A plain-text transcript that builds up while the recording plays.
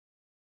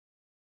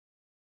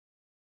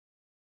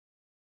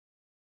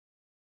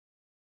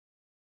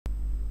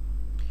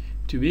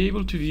To be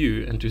able to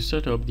view and to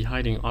set up the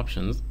hiding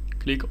options,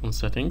 click on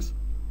settings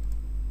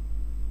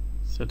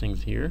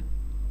here,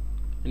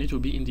 and it will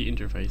be in the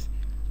interface.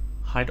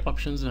 Hide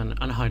options and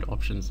unhide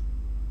options.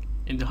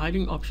 In the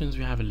hiding options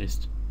we have a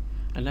list,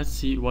 and let's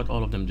see what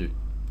all of them do.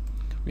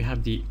 We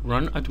have the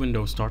run at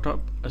Windows startup.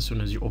 As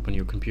soon as you open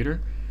your computer,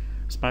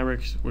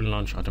 Spyrix will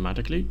launch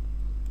automatically.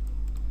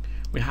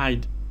 We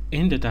hide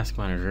in the task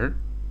manager,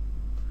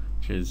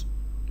 which is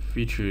if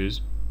we choose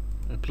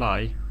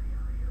apply,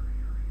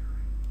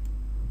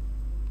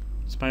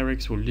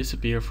 Spyrix will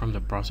disappear from the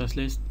process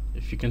list.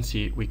 If you can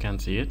see it, we can't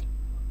see it.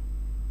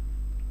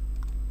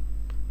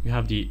 We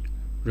have the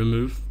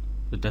remove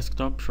the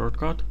desktop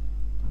shortcut.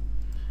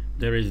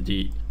 There is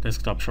the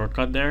desktop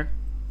shortcut there.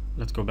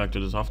 Let's go back to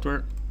the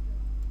software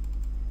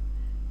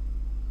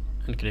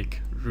and click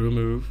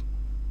remove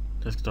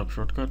desktop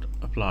shortcut,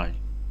 apply.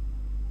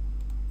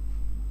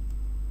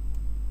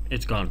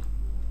 It's gone.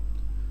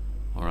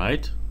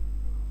 Alright,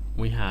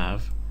 we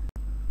have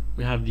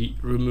the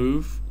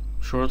remove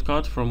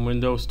shortcut from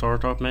Windows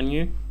startup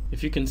menu.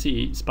 If you can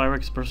see,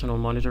 Spyrix Personal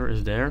Monitor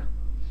is there,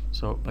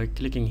 so by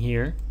clicking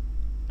here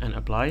and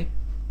apply,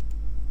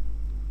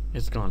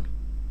 it's gone.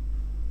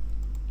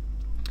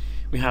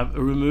 We have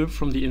a remove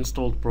from the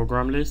installed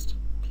program list.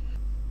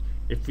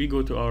 If we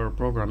go to our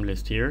program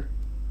list here,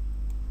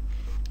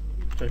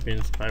 type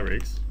in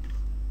Spyrix,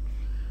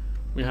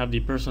 we have the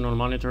personal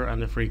monitor and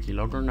the free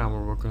keylogger. Now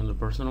we're working on the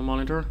personal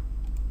monitor,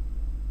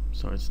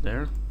 so it's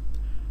there.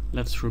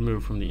 Let's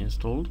remove from the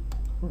installed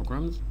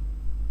programs.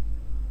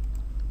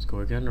 Let's go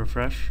again,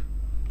 refresh.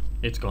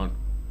 It's gone,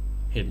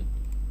 hidden.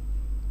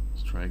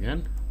 Let's try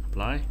again,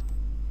 apply,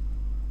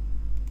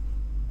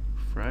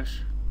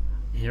 refresh.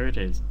 Here it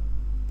is.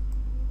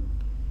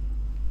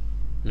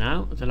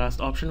 Now the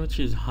last option, which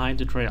is hide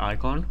the tray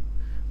icon,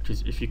 which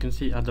is, if you can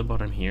see at the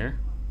bottom here,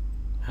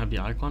 have the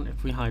icon.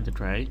 If we hide the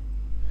tray,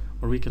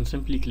 or we can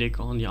simply click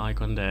on the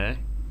icon there,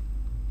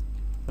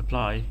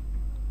 apply,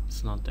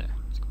 it's not there.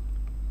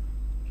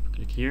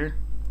 Click here,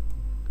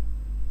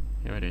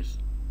 here it is.